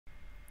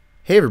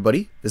Hey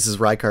everybody, this is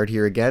Rykard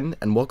here again,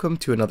 and welcome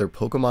to another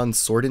Pokemon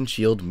Sword and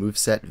Shield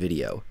moveset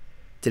video.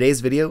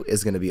 Today's video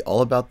is going to be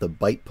all about the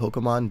Bite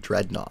Pokemon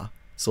Dreadnaw,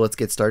 so let's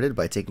get started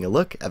by taking a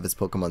look at this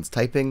Pokemon's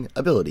typing,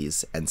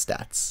 abilities, and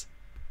stats.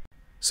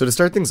 So to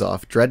start things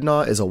off,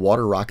 Dreadnaw is a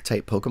Water-Rock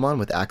type Pokemon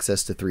with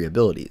access to 3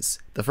 abilities,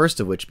 the first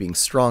of which being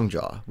Strong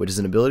Jaw, which is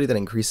an ability that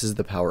increases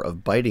the power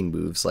of biting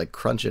moves like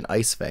Crunch and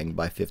Ice Fang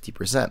by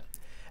 50%.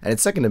 And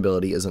its second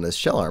ability is known as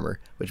Shell Armor,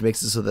 which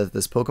makes it so that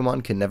this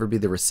Pokemon can never be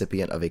the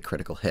recipient of a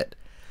critical hit.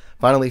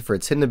 Finally, for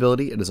its hidden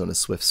ability, it is known as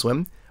Swift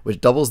Swim, which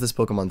doubles this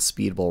Pokemon's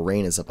speed while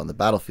rain is up on the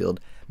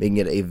battlefield, making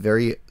it a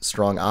very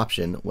strong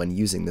option when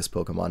using this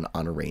Pokemon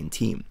on a rain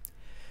team.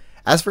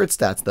 As for its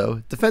stats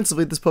though,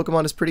 defensively this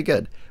Pokemon is pretty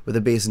good, with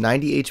a base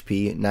 90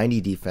 HP, 90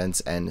 defense,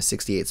 and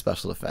 68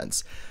 special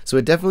defense, so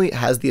it definitely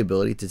has the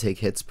ability to take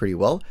hits pretty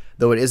well,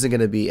 though it isn't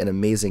going to be an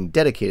amazing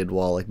dedicated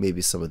wall like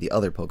maybe some of the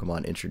other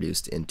Pokemon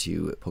introduced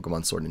into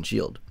Pokemon Sword and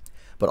Shield.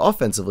 But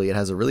offensively, it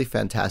has a really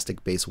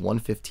fantastic base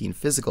 115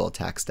 physical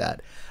attack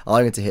stat,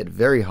 allowing it to hit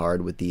very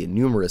hard with the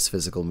numerous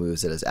physical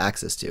moves it has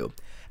access to.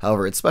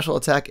 However, its special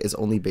attack is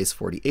only base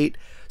 48,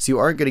 so you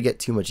aren't going to get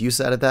too much use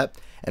out of that,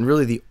 and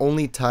really the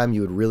only time you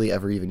would really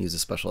ever even use a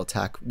special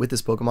attack with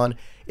this Pokemon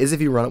is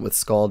if you run it with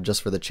Scald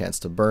just for the chance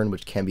to burn,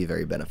 which can be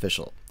very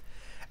beneficial.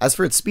 As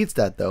for its speed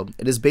stat though,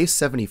 it is base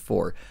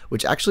 74,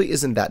 which actually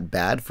isn't that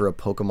bad for a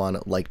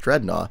Pokemon like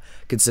Dreadnaw,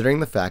 considering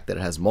the fact that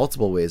it has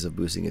multiple ways of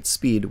boosting its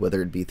speed,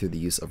 whether it be through the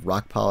use of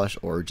Rock Polish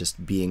or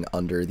just being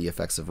under the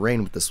effects of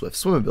rain with the Swift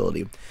Swim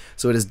ability.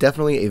 So it is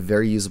definitely a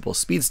very usable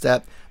speed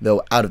stat,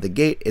 though out of the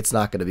gate, it's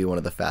not going to be one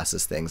of the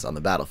fastest things on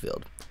the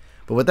battlefield.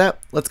 But with that,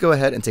 let's go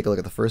ahead and take a look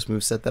at the first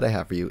moveset that I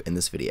have for you in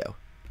this video.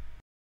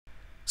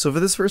 So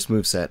for this first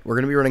moveset, we're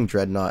going to be running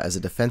Dreadnaw as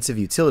a defensive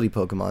utility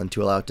Pokemon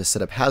to allow it to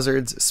set up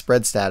hazards,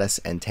 spread status,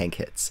 and tank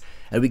hits.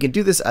 And we can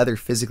do this either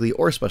physically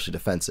or specially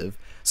defensive.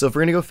 So if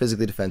we're going to go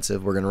physically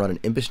defensive, we're going to run an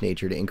Impish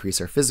Nature to increase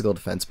our physical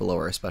defense but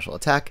lower our special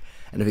attack.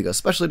 And if we go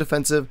specially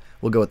defensive,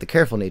 we'll go with the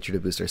Careful Nature to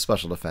boost our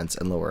special defense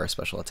and lower our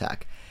special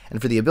attack.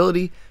 And for the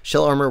ability,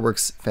 Shell Armor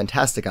works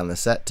fantastic on this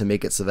set to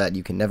make it so that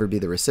you can never be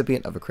the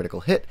recipient of a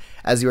critical hit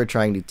as you are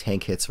trying to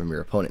tank hits from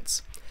your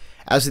opponents.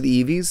 As for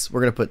the EVs, we're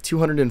going to put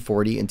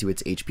 240 into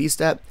its HP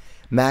stat,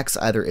 max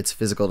either its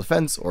physical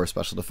defense or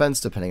special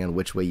defense depending on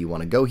which way you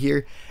want to go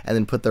here, and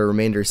then put the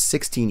remainder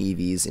 16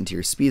 EVs into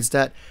your speed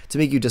stat to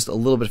make you just a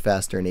little bit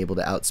faster and able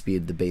to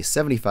outspeed the base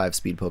 75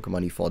 speed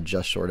Pokemon you fall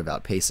just short of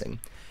outpacing.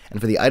 And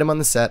for the item on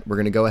the set, we're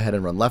going to go ahead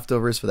and run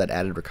leftovers for that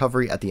added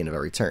recovery at the end of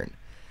every turn.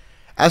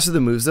 As for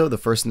the moves though, the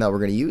first thing that we're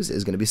going to use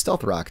is going to be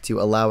Stealth Rock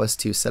to allow us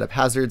to set up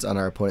hazards on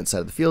our opponent's side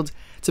of the field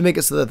to make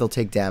it so that they'll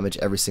take damage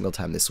every single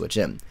time they switch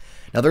in.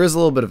 Now there is a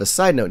little bit of a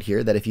side note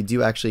here that if you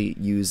do actually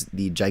use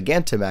the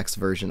Gigantamax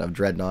version of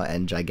Dreadnaw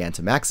and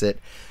Gigantamax it,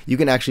 you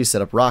can actually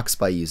set up rocks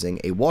by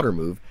using a water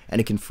move, and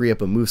it can free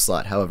up a move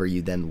slot. However,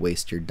 you then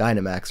waste your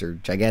Dynamax or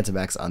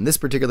Gigantamax on this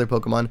particular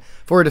Pokemon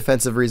for a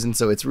defensive reason,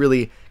 so it's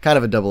really kind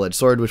of a double-edged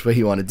sword which way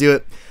you want to do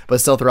it,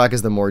 but Stealth Rock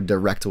is the more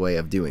direct way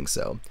of doing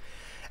so.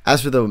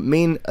 As for the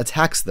main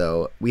attacks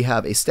though, we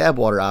have a Stab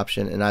Water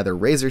option in either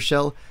Razor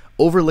Shell,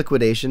 over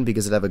Liquidation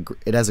because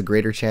it has a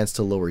greater chance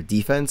to lower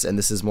defense, and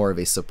this is more of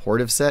a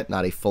supportive set,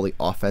 not a fully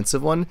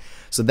offensive one.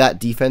 So that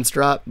defense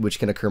drop, which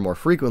can occur more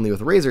frequently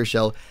with Razor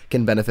Shell,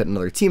 can benefit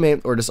another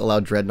teammate or just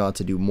allow Dreadnaw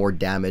to do more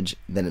damage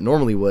than it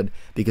normally would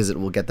because it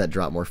will get that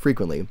drop more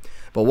frequently.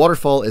 But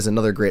Waterfall is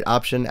another great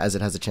option as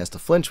it has a chance to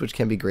flinch, which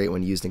can be great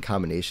when used in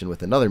combination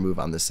with another move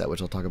on this set,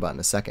 which I'll talk about in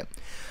a second.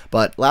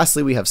 But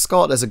lastly, we have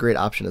Scald as a great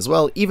option as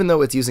well, even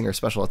though it's using our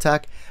special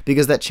attack,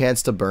 because that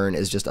chance to burn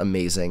is just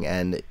amazing,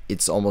 and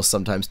it's almost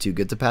sometimes too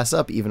good to pass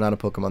up, even on a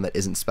Pokemon that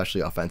isn't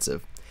specially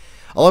offensive.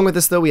 Along with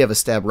this though, we have a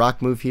Stab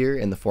Rock move here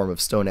in the form of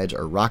Stone Edge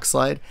or Rock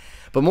Slide,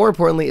 but more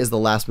importantly is the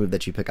last move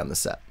that you pick on the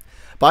set.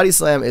 Body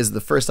Slam is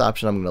the first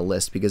option I'm going to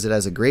list because it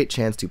has a great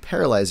chance to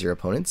paralyze your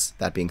opponents,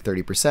 that being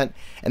 30%,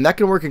 and that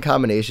can work in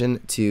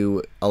combination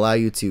to allow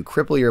you to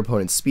cripple your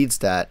opponent's speed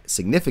stat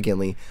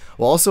significantly,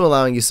 while also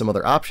allowing you some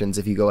other options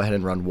if you go ahead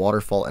and run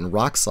Waterfall and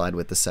Rock Slide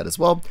with the set as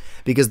well,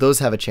 because those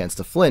have a chance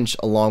to flinch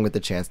along with the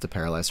chance to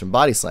paralyze from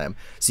Body Slam,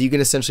 so you can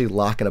essentially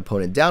lock an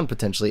opponent down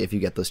potentially if you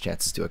get those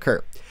chances to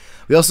occur.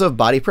 We also have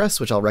Body Press,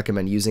 which I'll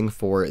recommend using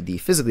for the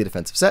physically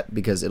defensive set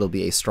because it'll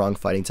be a strong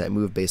fighting type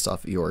move based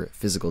off your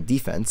physical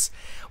defense.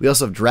 We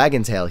also have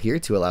Dragon Tail here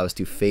to allow us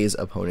to phase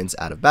opponents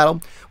out of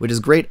battle, which is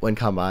great when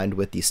combined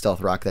with the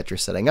Stealth Rock that you're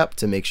setting up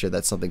to make sure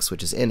that something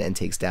switches in and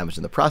takes damage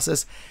in the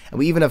process. And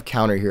we even have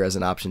Counter here as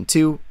an option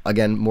too,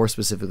 again more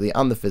specifically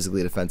on the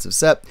physically defensive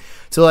set,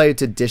 to allow you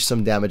to dish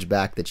some damage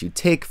back that you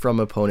take from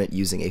an opponent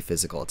using a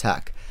physical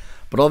attack.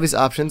 But all these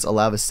options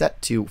allow the set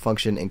to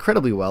function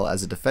incredibly well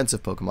as a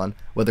defensive Pokemon,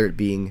 whether it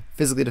being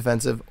physically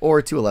defensive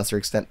or to a lesser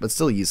extent, but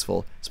still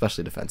useful,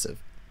 especially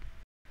defensive.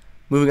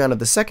 Moving on to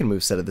the second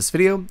moveset of this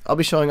video, I'll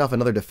be showing off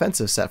another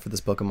defensive set for this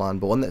Pokemon,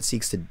 but one that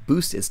seeks to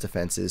boost its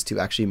defenses to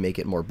actually make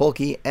it more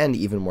bulky and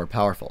even more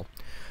powerful.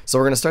 So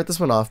we're going to start this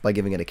one off by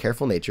giving it a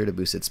Careful Nature to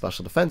boost its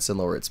special defense and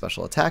lower its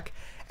special attack,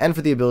 and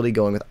for the ability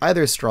going with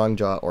either Strong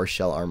Jaw or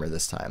Shell Armor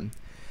this time.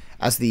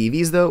 As for the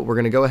EVs though, we're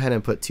going to go ahead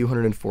and put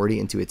 240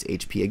 into its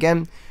HP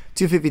again,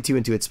 252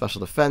 into its special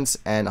defense,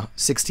 and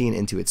 16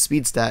 into its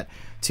speed stat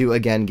to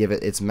again give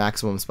it its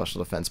maximum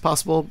special defense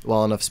possible,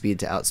 while enough speed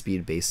to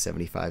outspeed base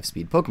 75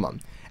 speed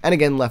Pokemon. And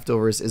again,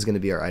 leftovers is going to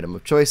be our item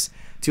of choice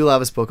to allow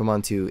this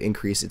Pokemon to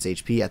increase its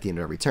HP at the end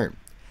of every turn.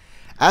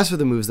 As for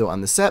the moves though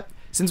on the set,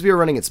 since we are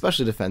running it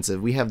specially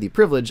defensive, we have the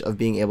privilege of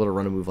being able to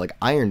run a move like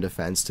Iron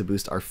Defense to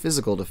boost our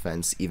physical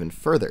defense even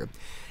further.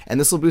 And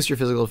this will boost your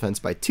physical defense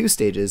by 2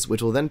 stages,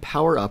 which will then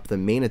power up the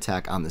main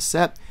attack on the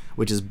set,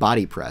 which is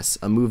Body Press,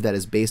 a move that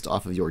is based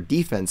off of your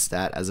defense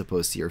stat as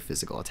opposed to your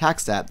physical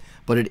attack stat,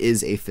 but it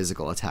is a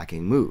physical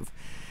attacking move.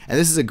 And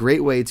this is a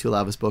great way to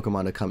allow this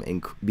Pokemon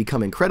to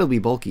become incredibly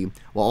bulky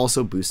while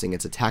also boosting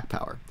its attack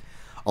power.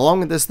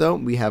 Along with this though,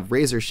 we have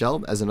Razor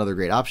Shell as another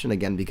great option,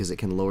 again because it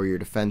can lower your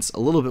defense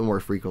a little bit more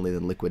frequently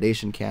than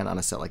Liquidation can on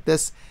a set like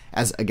this,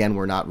 as again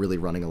we're not really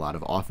running a lot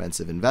of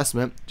offensive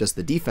investment, just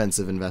the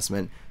defensive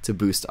investment to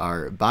boost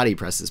our Body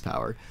Press's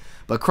power.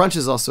 But Crunch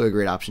is also a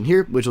great option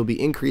here, which will be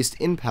increased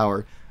in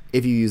power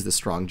if you use the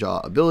Strong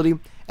Jaw ability,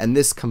 and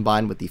this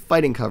combined with the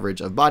fighting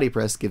coverage of Body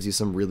Press gives you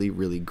some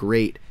really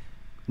great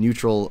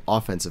neutral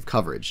offensive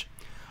coverage.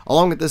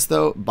 Along with this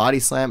though, Body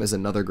Slam is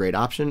another great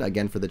option,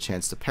 again for the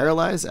chance to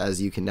paralyze, as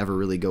you can never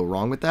really go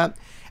wrong with that.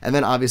 And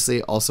then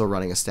obviously also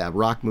running a Stab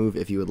Rock move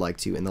if you would like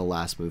to in the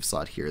last move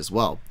slot here as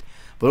well.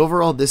 But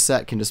overall, this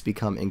set can just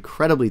become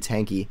incredibly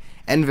tanky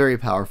and very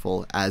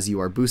powerful as you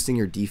are boosting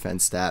your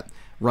defense stat,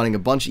 running a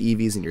bunch of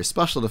EVs in your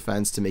special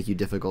defense to make you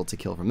difficult to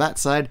kill from that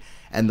side,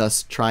 and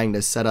thus trying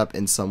to set up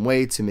in some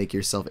way to make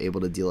yourself able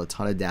to deal a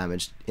ton of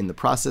damage in the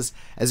process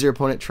as your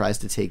opponent tries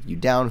to take you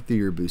down through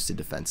your boosted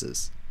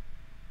defenses.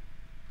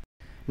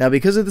 Now,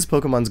 because of this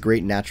Pokemon's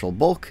great natural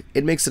bulk,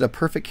 it makes it a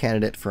perfect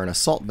candidate for an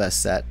Assault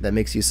Vest set that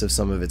makes use of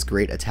some of its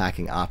great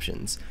attacking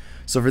options.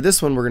 So for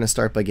this one, we're going to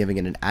start by giving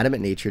it an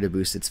Adamant Nature to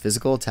boost its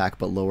physical attack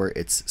but lower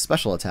its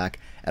special attack,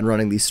 and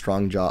running the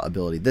Strong Jaw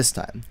ability this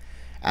time.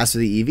 As for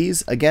the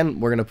EVs, again,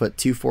 we're going to put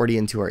 240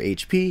 into our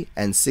HP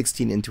and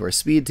 16 into our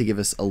speed to give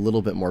us a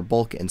little bit more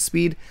bulk and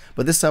speed,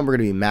 but this time we're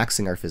going to be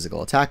maxing our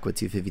physical attack with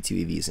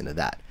 252 EVs into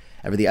that.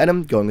 And for the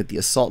item, going with the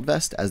Assault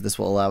Vest, as this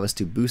will allow us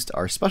to boost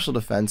our special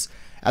defense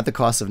at the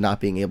cost of not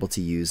being able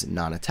to use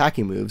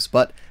non-attacking moves,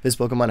 but this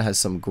Pokemon has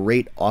some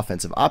great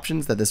offensive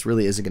options that this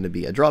really isn't going to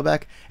be a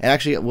drawback, and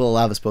actually it will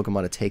allow this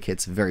Pokemon to take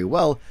hits very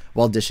well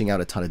while dishing out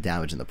a ton of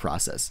damage in the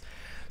process.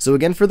 So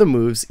again, for the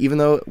moves, even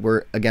though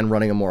we're again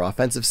running a more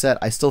offensive set,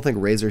 I still think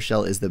Razor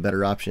Shell is the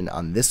better option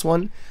on this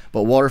one,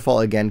 but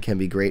Waterfall again can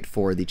be great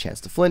for the chance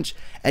to flinch,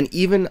 and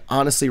even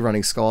honestly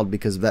running Scald,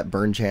 because that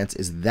burn chance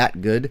is that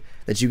good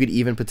that you could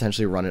even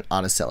potentially run it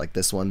on a set like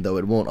this one, though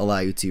it won't allow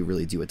you to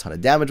really do a ton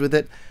of damage with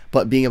it,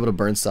 but being able to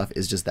burn stuff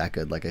is just that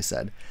good, like I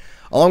said.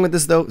 Along with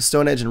this though,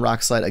 Stone Edge and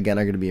Rock Slide again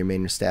are going to be your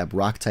main stab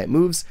rock type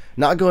moves,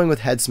 not going with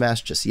Head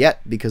Smash just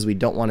yet because we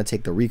don't want to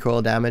take the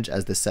recoil damage,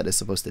 as this set is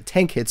supposed to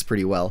tank hits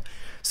pretty well,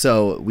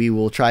 so we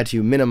will try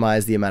to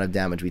minimize the amount of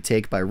damage we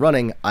take by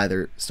running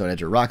either Stone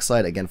Edge or Rock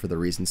Slide, again for the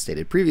reasons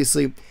stated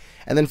previously.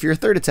 And then for your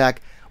third attack,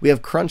 we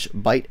have Crunch,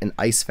 Bite, and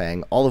Ice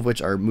Fang, all of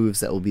which are moves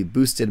that will be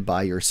boosted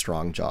by your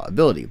Strong Jaw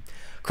ability.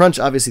 Crunch,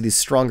 obviously the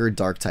stronger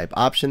dark type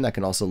option that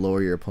can also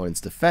lower your opponent's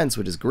defense,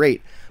 which is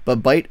great,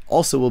 but Bite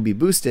also will be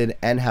boosted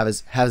and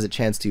has a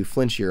chance to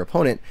flinch your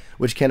opponent,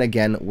 which can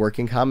again work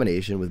in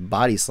combination with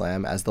Body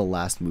Slam as the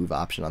last move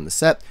option on the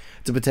set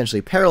to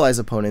potentially paralyze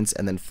opponents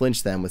and then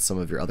flinch them with some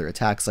of your other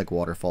attacks like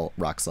Waterfall,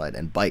 Rock Slide,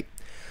 and Bite.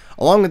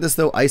 Along with this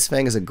though, Ice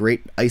Fang is a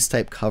great ice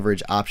type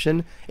coverage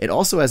option. It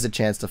also has a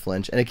chance to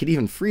flinch, and it can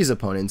even freeze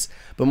opponents,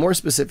 but more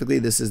specifically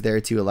this is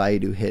there to allow you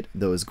to hit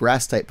those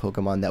grass type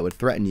Pokemon that would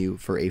threaten you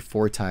for a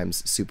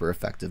 4x super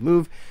effective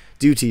move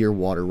due to your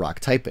water rock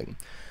typing.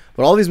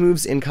 But all these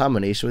moves in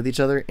combination with each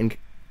other,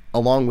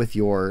 along with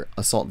your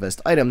Assault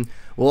Vest item,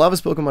 will allow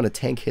this Pokemon to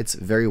tank hits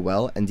very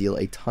well and deal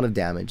a ton of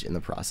damage in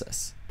the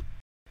process.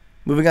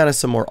 Moving on to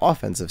some more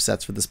offensive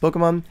sets for this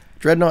Pokemon,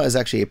 Dreadnaw is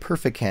actually a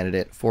perfect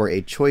candidate for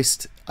a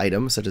choiced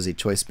item such as a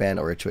Choice Band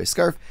or a Choice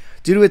Scarf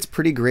due to its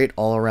pretty great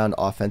all-around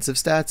offensive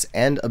stats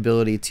and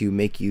ability to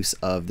make use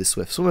of the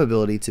Swift Swim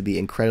ability to be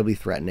incredibly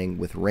threatening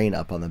with rain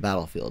up on the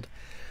battlefield.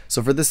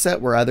 So for this set,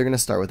 we're either going to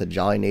start with a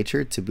Jolly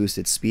Nature to boost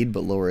its speed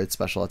but lower its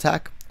special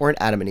attack, or an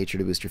Adamant Nature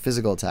to boost your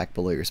physical attack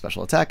below your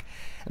special attack.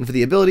 And for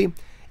the ability,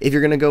 if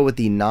you're going to go with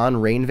the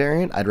non-rain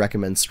variant, I'd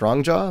recommend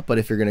Strong Jaw, but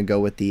if you're going to go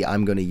with the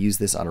I'm going to use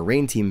this on a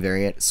rain team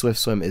variant, Swift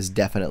Swim is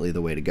definitely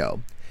the way to go.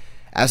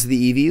 As for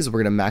the EVs, we're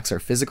going to max our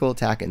physical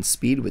attack and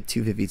speed with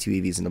 252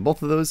 EVs into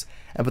both of those,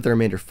 and put the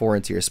remainder 4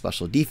 into your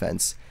special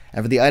defense.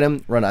 And for the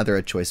item, run either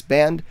a Choice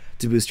Band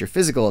to boost your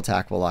physical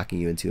attack while locking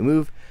you into a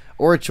move,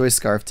 or a Choice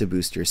Scarf to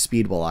boost your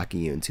speed while locking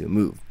you into a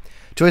move.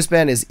 Choice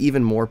Band is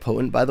even more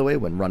potent, by the way,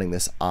 when running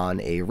this on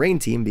a rain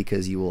team,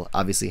 because you will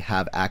obviously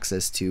have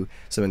access to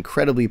some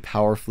incredibly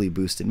powerfully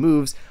boosted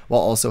moves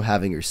while also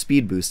having your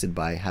speed boosted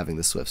by having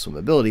the Swift Swim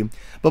ability,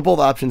 but both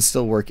options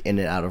still work in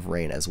and out of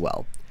rain as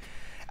well.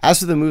 As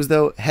for the moves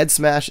though, Head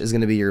Smash is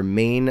going to be your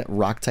main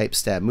rock type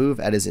stab move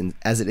as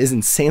it is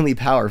insanely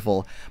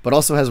powerful, but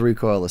also has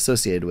recoil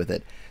associated with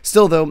it.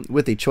 Still though,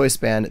 with a Choice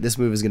Band, this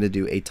move is going to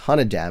do a ton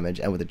of damage,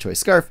 and with a Choice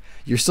Scarf,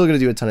 you're still going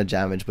to do a ton of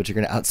damage, but you're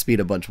going to outspeed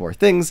a bunch more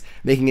things,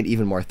 making it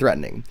even more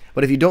threatening.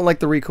 But if you don't like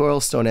the recoil,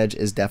 Stone Edge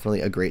is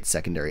definitely a great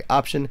secondary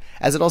option,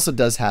 as it also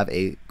does have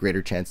a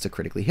greater chance to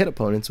critically hit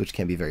opponents, which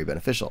can be very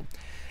beneficial.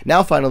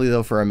 Now finally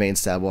though, for our main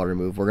stab water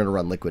move, we're going to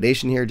run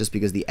Liquidation here, just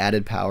because the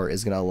added power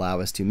is going to allow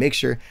us to make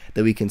sure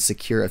that we can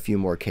secure a few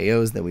more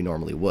KOs than we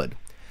normally would.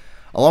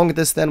 Along with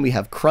this then, we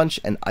have Crunch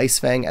and Ice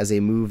Fang as a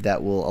move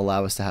that will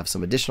allow us to have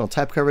some additional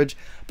type coverage,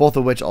 both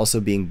of which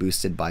also being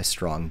boosted by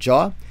Strong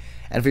Jaw.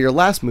 And for your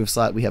last move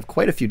slot, we have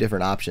quite a few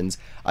different options.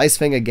 Ice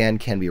Fang again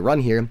can be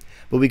run here,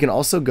 but we can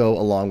also go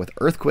along with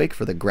Earthquake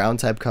for the ground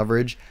type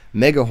coverage,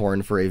 Mega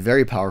Horn for a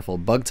very powerful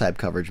bug type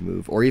coverage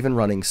move, or even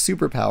running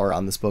Super Power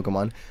on this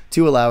Pokemon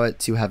to allow it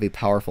to have a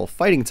powerful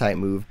fighting type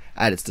move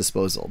at its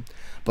disposal.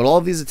 But all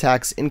of these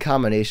attacks in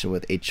combination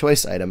with a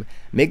choice item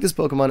make this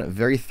Pokemon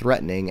very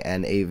threatening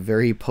and a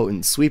very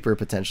potent sweeper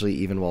potentially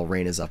even while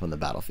Rain is up on the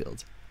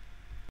battlefield.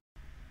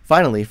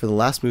 Finally, for the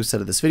last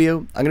moveset of this video,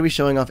 I'm going to be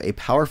showing off a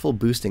powerful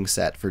boosting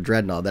set for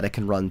Dreadnaw that it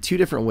can run two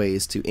different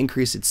ways to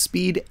increase its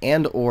speed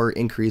and or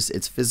increase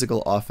its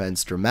physical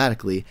offense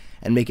dramatically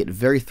and make it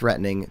very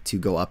threatening to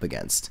go up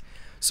against.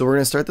 So we're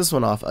going to start this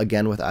one off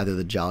again with either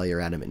the Jolly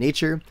or Adamant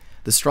Nature,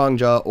 the Strong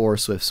Jaw or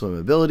Swift Swim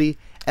ability,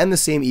 and the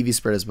same EV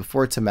spread as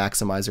before to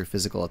maximize our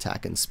physical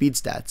attack and speed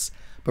stats.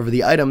 But for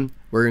the item,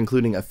 we're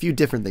including a few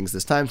different things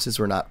this time since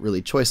we're not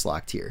really choice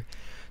locked here.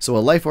 So a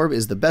Life Orb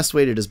is the best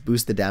way to just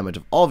boost the damage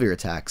of all of your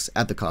attacks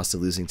at the cost of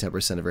losing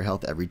 10% of your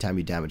health every time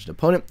you damage an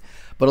opponent,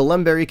 but a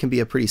Lemberry can be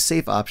a pretty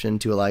safe option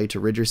to allow you to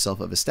rid yourself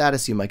of a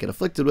status you might get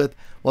afflicted with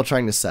while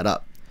trying to set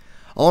up.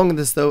 Along with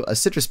this though, a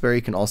Citrus Berry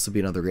can also be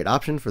another great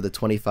option for the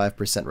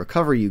 25%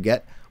 recovery you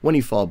get when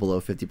you fall below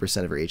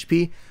 50% of your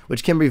HP,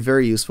 which can be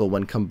very useful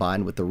when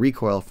combined with the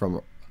recoil from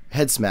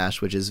Head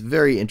Smash, which is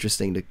very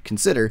interesting to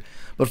consider,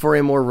 but for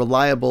a more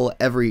reliable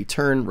every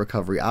turn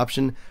recovery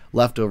option,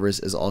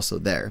 Leftovers is also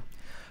there.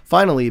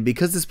 Finally,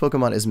 because this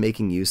Pokemon is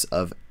making use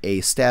of a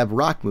Stab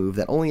Rock move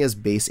that only has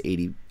base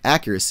 80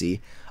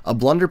 accuracy, a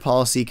Blunder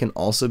Policy can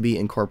also be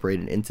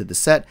incorporated into the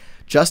set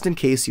just in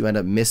case you end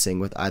up missing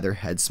with either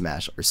Head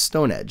Smash or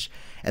Stone Edge,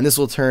 and this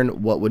will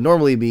turn what would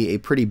normally be a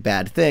pretty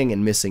bad thing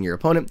in missing your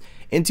opponent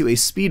into a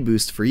speed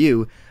boost for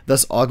you,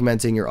 thus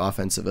augmenting your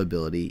offensive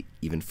ability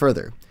even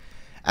further.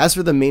 As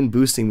for the main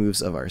boosting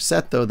moves of our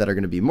set though that are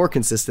going to be more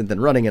consistent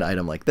than running an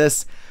item like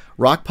this,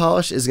 Rock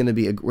Polish is going to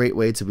be a great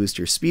way to boost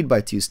your speed by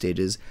 2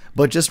 stages,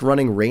 but just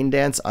running Rain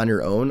Dance on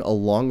your own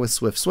along with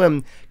Swift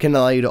Swim can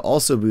allow you to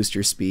also boost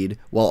your speed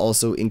while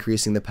also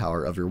increasing the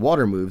power of your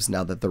water moves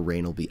now that the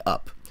rain will be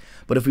up.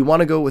 But if we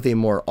want to go with a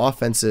more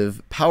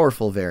offensive,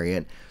 powerful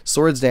variant,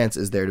 Swords Dance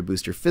is there to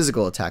boost your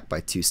physical attack by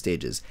 2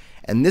 stages,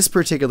 and this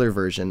particular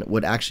version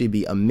would actually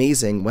be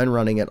amazing when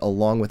running it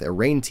along with a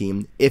Rain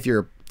team if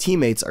your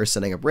teammates are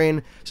setting up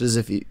Rain, such as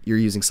if you're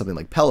using something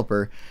like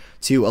Pelipper,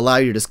 to allow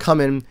you to just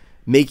come in,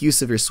 make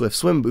use of your Swift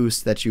Swim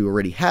boost that you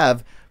already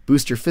have,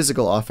 boost your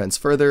physical offense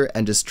further,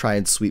 and just try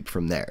and sweep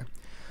from there.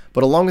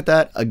 But along with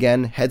that,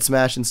 again, Head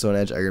Smash and Stone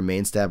Edge are your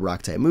main stab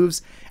rock type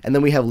moves, and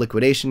then we have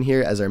Liquidation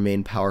here as our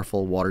main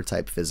powerful water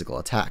type physical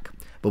attack.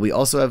 But we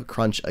also have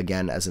Crunch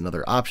again as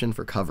another option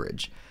for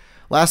coverage.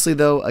 Lastly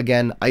though,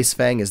 again, Ice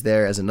Fang is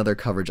there as another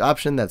coverage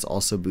option that's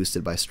also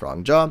boosted by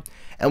Strong Jaw,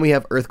 and we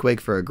have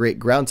Earthquake for a great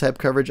ground type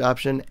coverage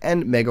option,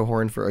 and Mega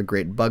Horn for a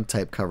great bug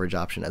type coverage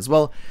option as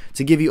well,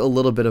 to give you a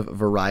little bit of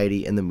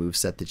variety in the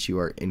moveset that you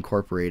are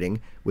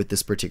incorporating with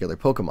this particular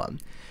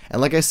Pokemon.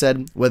 And like I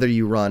said, whether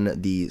you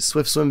run the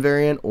Swift Swim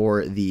variant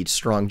or the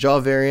Strong Jaw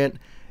variant,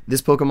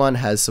 this Pokemon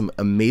has some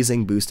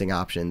amazing boosting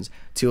options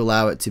to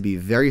allow it to be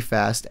very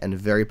fast and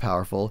very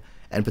powerful,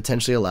 and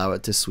potentially allow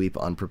it to sweep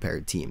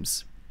unprepared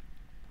teams.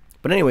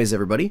 But anyways,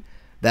 everybody,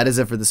 that is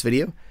it for this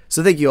video.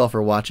 So thank you all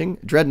for watching.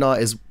 Dreadnaw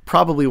is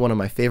probably one of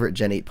my favorite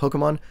Gen 8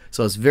 Pokemon,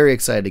 so I was very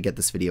excited to get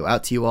this video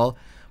out to you all.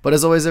 But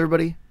as always,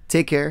 everybody,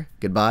 take care,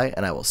 goodbye,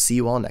 and I will see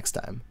you all next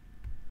time.